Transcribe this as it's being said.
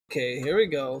Okay, here we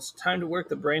go. It's time to work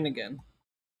the brain again.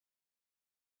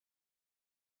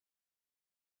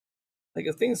 Like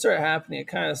if things start happening, it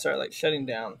kind of start like shutting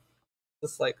down.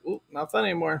 Just like, oop, not fun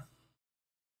anymore.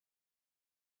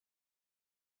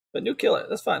 But new killer,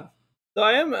 that's fun. So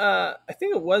I am. I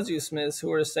think it was you, Smiths, who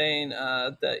were saying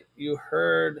that you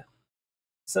heard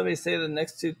somebody say the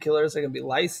next two killers are gonna be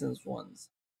licensed ones.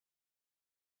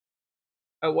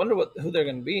 I wonder who they're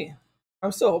gonna be.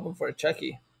 I'm still hoping for a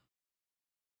Chucky.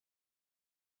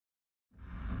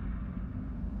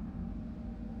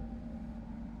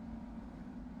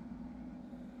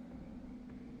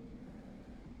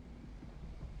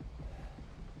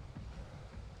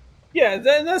 Yeah,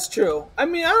 that's true. I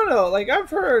mean, I don't know. Like I've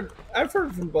heard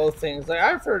from both things. Like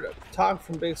I've heard talk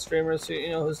from big streamers who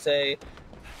who say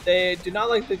they do not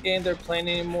like the game they're playing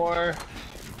anymore,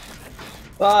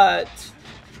 but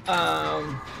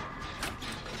um,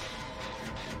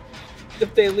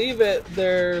 if they leave it,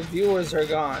 their viewers are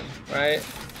gone, right?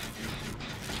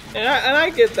 And I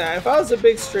get that. If I was a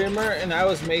big streamer and I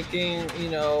was making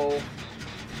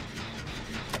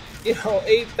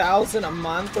 8,000 a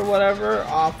month or whatever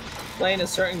off playing a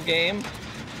certain game,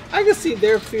 I can see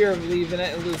their fear of leaving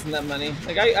it and losing that money.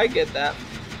 Like I get that.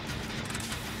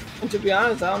 And to be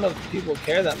honest, I don't know if people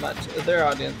care that much of their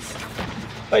audience.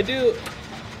 But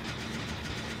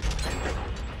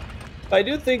I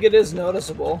do think it is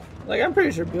noticeable. Like I'm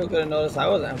pretty sure people could have noticed I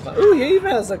wasn't having fun. Ooh, he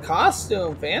even has a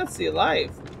costume. Fancy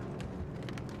life.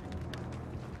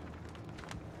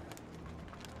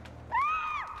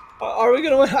 Are we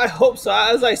gonna win? I hope so.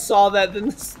 As I saw that, then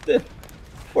the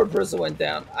poor person went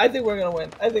down. I think we're gonna win.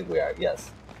 I think we are.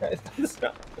 Yes.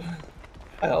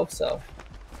 I hope so.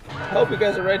 I hope you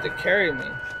guys are ready to carry me.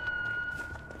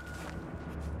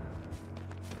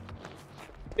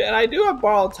 Yeah, and I do have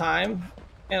borrowed time,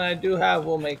 and I do have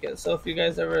we'll make it. So if you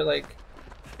guys ever like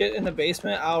get in the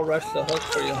basement, I'll rush the hook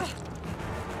for you.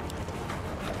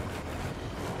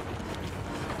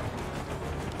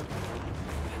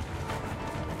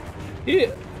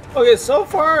 Yeah. Okay, so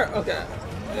far, okay.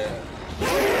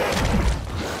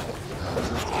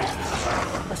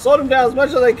 I slowed him down as much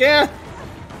as I can.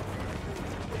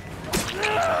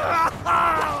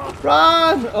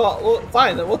 Run! Oh, well,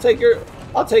 fine. Then I'll take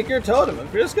your totem.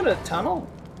 If you're just gonna tunnel,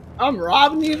 I'm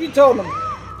robbing you of your totem.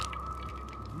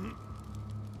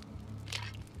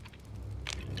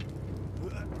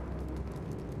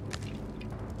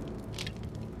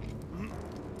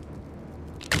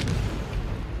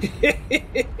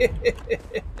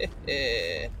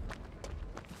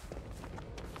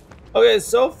 Okay,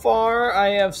 so far I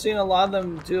have seen a lot of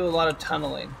them do a lot of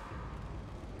tunneling.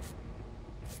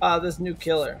 This new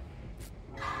killer.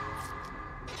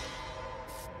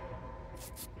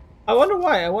 I wonder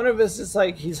why. I wonder if it's just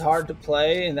like he's hard to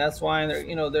play and that's why they're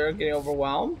getting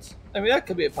overwhelmed. I mean, that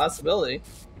could be a possibility.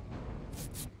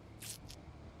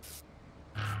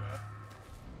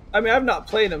 I mean, I've not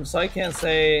played him, so I can't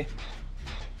say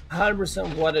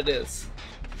 100% what it is.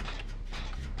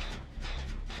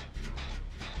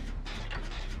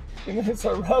 Your minutes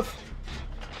are rough.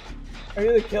 Are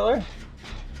you the killer?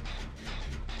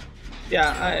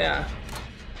 Yeah,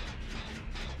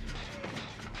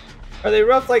 Are they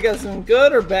rough like as in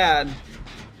good or bad?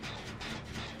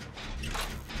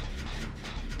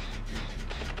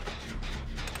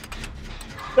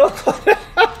 Yeah,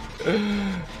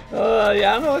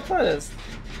 I don't know what kind it is.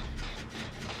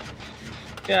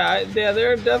 Yeah,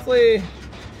 they're definitely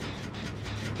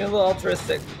getting a little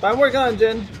altruistic. But I'm working on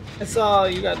Jin. I saw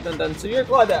you got done. So you're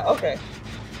Claudette. Okay.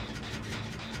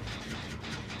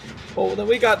 Oh, then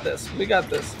we got this. We got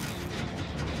this.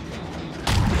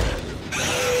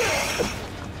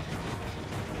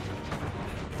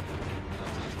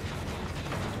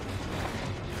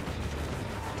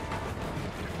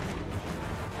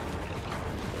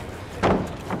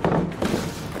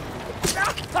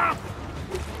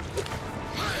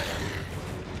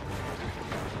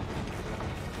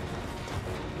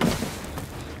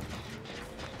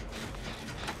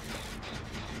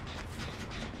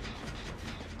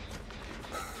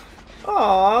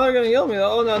 Oh, they're gonna heal me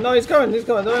though. Oh no, he's coming. He's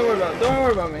coming. Don't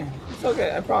worry about me. It's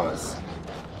okay. I promise.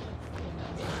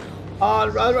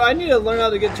 I need to learn how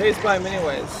to get chased by him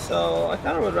anyways. So I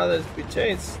kind of would rather just be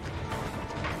chased.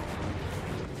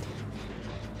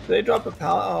 Did they drop a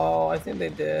pallet? Oh, I think they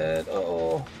did. Uh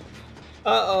oh,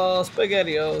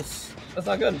 SpaghettiOs. That's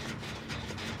not good.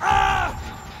 Ah!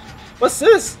 What's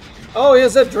this? Oh, he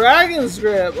has a dragon's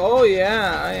grip. Oh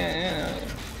yeah.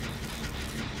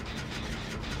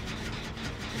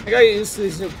 I got used to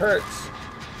these new perks.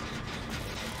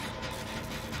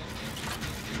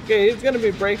 Okay, he's gonna be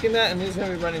breaking that and he's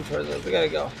gonna be running towards us. We gotta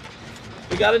go.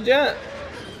 We got a jet.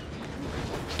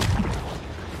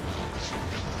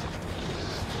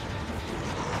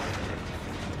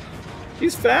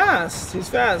 He's fast. He's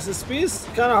fast. His speed's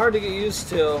kind of hard to get used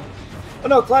to. Oh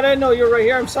no, Claudette, no, you're right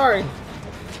here. I'm sorry.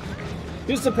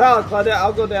 Use the pallet, Claudette.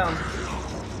 I'll go down.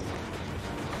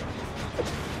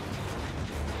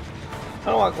 I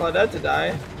don't want Claudette to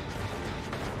die.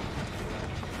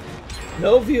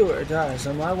 No viewer dies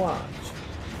on my watch.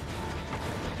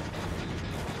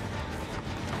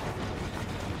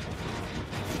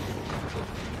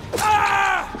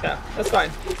 Yeah, that's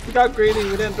fine. We got greedy,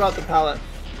 we didn't drop the pallet.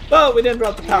 But we didn't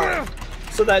drop the pallet.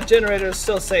 So that generator is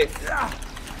still safe.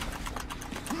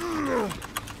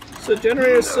 So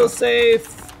generator is still safe,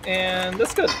 and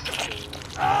that's good.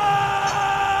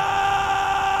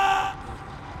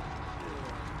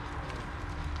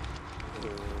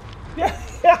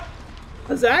 Yeah,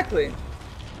 exactly.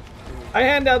 I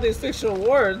hand out these fictional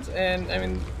awards, and I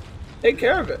mean, take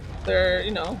care of it. They're,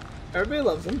 you know, everybody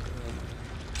loves them.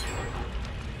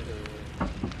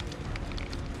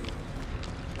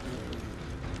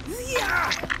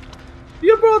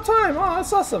 You brought time. Oh,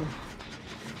 that's awesome.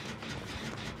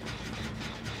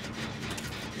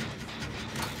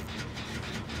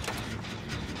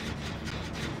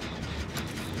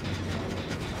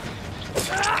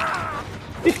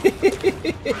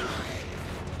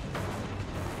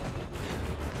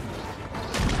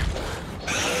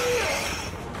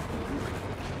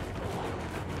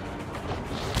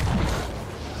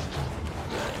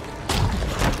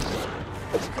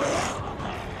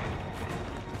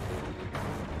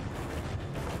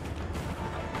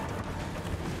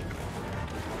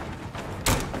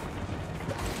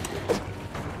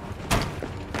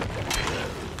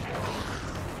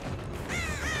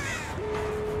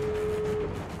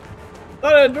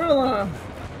 Adrenaline.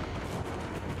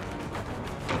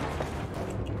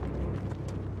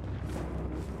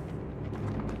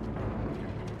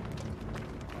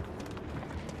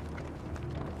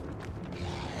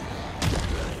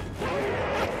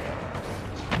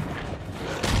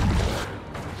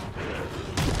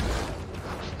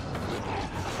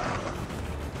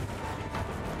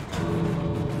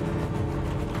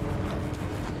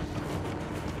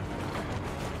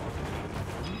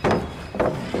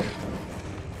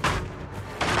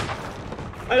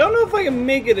 I don't know if I can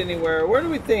make it anywhere. Where do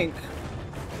we think?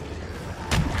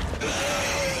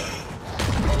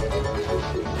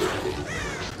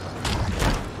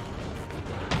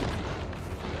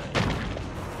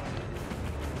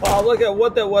 Oh, I'll look at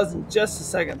what that was in just a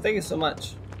second. Thank you so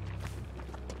much.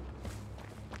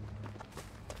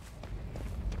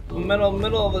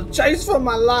 Middle of a chase for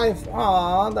my life.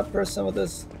 Aw, that person with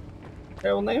this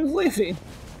terrible name is leaving.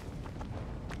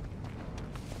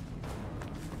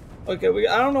 Okay,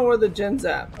 I don't know where the gen's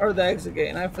at, or the exit gate,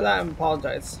 and for that I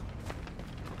apologize.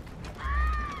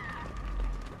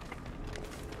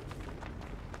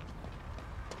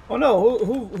 Oh no,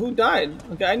 who died?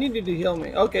 Okay, I need you to heal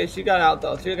me. Okay, she got out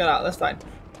though. She got out. That's fine.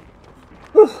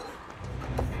 Whew.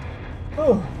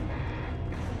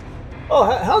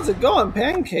 Oh, how's it going,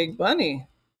 Pancake Bunny?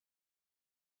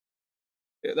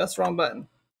 Dude, that's the wrong button.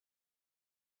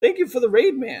 Thank you for the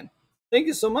raid, man. Thank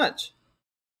you so much.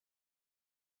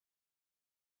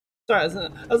 Sorry,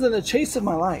 I was in the chase of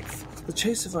my life. The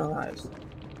chase of our lives.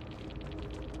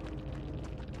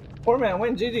 Poor man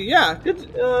win, GG. Yeah,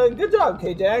 good job,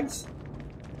 K-Jags.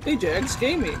 K-Jags,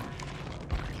 Gamey.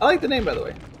 I like the name, by the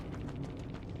way.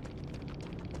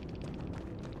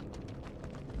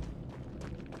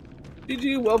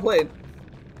 GG, well played.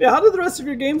 Yeah, how did the rest of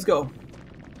your games go,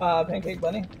 Pancake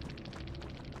Bunny?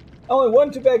 Only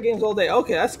 1 2 bad games all day.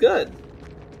 Okay, that's good.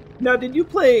 Now, did you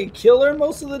play Killer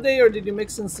most of the day, or did you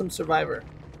mix in some Survivor?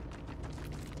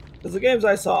 Because the games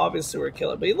I saw obviously were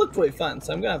Killer, but he looked really fun,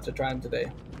 so I'm going to have to try him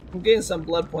today. I'm getting some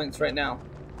blood points right now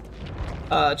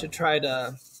to try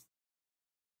to,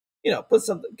 you know,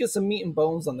 get some meat and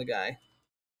bones on the guy.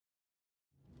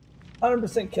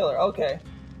 100% Killer, okay.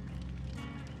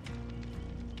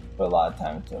 Put a lot of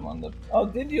time into him on the... Oh,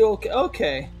 did you? Okay,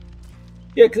 okay.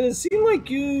 Yeah, because it seemed like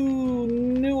you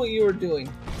knew what you were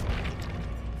doing.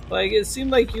 Like, it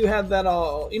seemed like you had that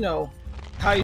all, you know,